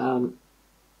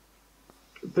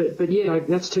 But yeah,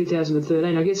 that's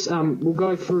 2013. I guess we'll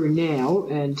go through now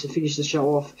and to finish the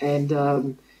show off,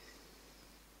 and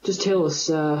just tell us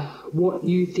what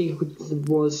you think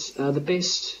was the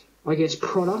best, I guess,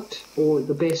 product or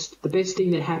the best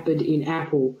thing that happened in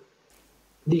Apple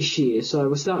this year. So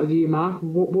we'll start with you, Mark.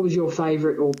 What was your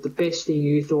favourite or the best thing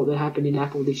you thought that happened in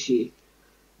Apple this year?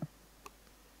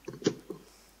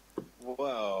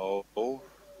 Well, Well,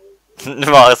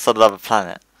 it's on another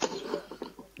planet.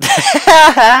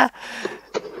 I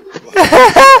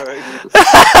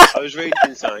was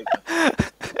reading something.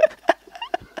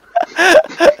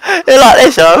 You're like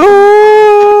this,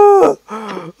 ooh,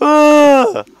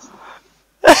 ooh.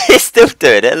 He's still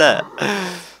doing it, look.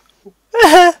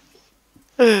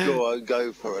 Go on,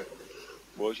 go for it.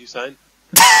 What was you saying?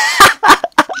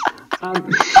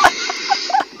 I'm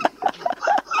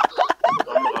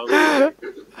hungry.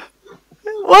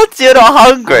 What? You're not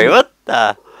hungry? What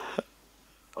the?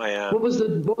 I am. What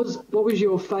was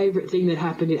your favourite thing that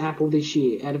happened in Apple this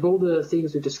year out of all the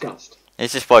things we've discussed?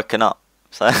 He's just woken up,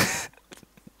 so. I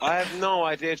have no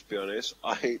idea, to be honest.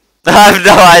 I have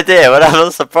no idea, but I'm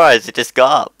not surprised. He just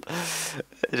got up.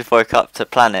 He just woke up to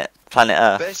planet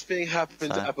Earth. Best thing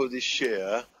happened to Apple this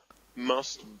year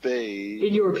must be.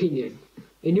 In your opinion.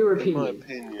 In my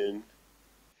opinion.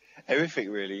 Everything,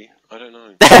 really. I don't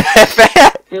know.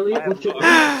 Elliot, what's your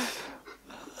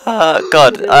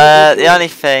God. The only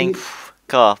thing.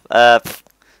 God. I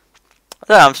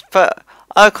don't know.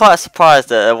 I'm quite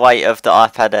surprised at the weight of the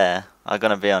iPad Air. I'm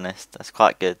gonna be honest. That's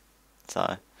quite good.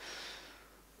 So.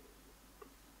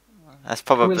 That's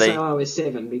probably. I'm gonna say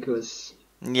iOS 7 because.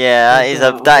 Yeah,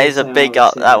 that is a big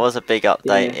that was a big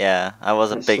update. Yeah, that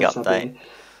was a big update.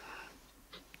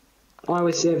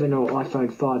 iOS 7 or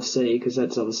iPhone 5C because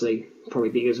that's obviously probably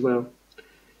big as well.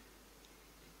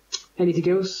 Anything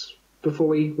else before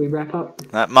we wrap up?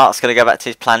 Mark's gonna go back to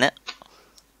his planet.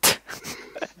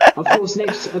 Of course,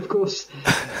 next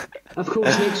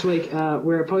week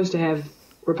we're supposed to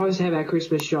have our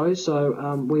Christmas show,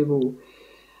 so we will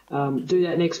do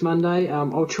that next Monday.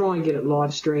 I'll try and get it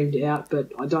live streamed out,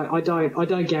 but I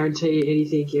don't guarantee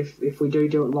anything if we do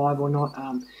it live or not.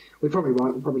 We probably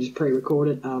won't. We'll probably just pre-record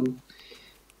it. And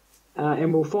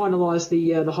we'll finalise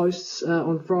the hosts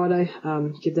on Friday.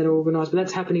 Get that organised, but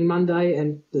that's happening Monday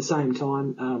and the same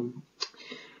time.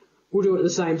 We'll do it at the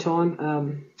same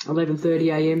time,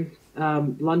 11:30 a.m.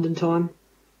 London time.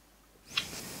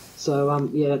 So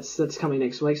yeah, that's coming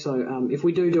next week. So if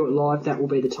we do it live, that will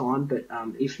be the time. But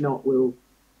if not, the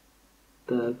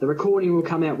recording will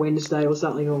come out Wednesday or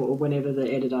something, or whenever the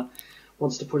editor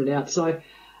wants to put it out. So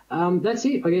that's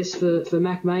it, I guess, for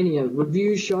Mac Mania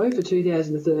review show for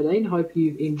 2013. Hope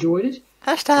you've enjoyed it.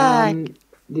 Hashtag.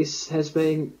 This has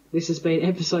been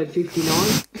episode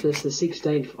 59. That's the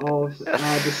 16th of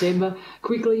December.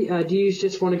 Quickly, do you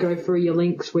just want to go through your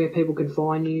links where people can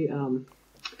find you?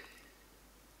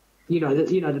 You know the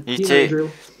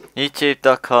drill.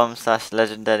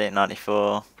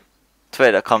 YouTube.com/legendedit94.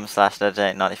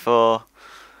 Twitter.com/legend94.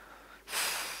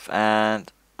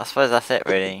 And I suppose that's it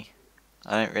really.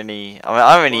 I don't really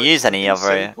use any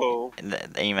other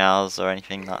emails or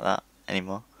anything like that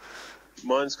anymore.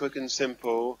 Mine's quick and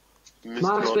simple. Mr.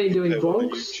 Mark's Mark been doing UK1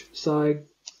 vlogs, so...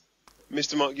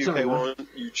 Mr. Mark UK1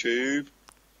 YouTube.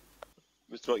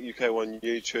 Mr. Mark UK1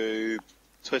 YouTube.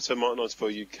 Twitter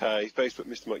Mark94UK. Facebook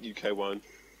Mr. Mark UK1.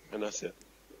 And that's it.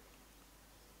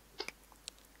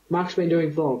 Mark's been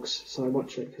doing vlogs, so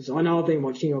watch it. Because I know I've been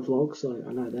watching your vlogs, so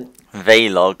I know that.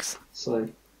 Vlogs. So...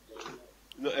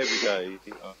 Not every day.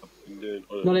 I've been doing...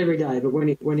 Not every day, but when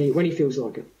he feels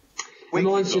like it. And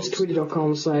mine's just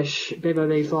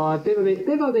twitter.com/BevoB5.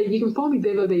 Bevo, you can find me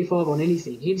BevoB5 on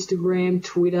anything. Instagram,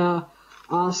 Twitter,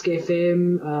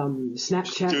 AskFM,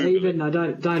 Snapchat even. No,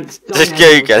 don't just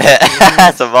Google it.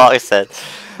 That's what Mark said.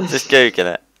 Just Google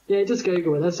it. Yeah, just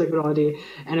Google it. That's a good idea.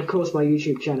 And of course my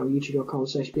YouTube channel,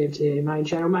 youtube.com/BMTA main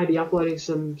channel. Maybe uploading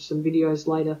some videos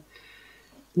later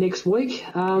next week.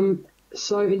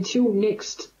 So until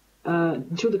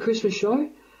the Christmas show,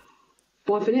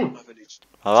 bye for now.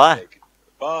 Alright.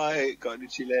 Bye, got an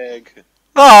itchy leg.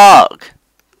 Mark!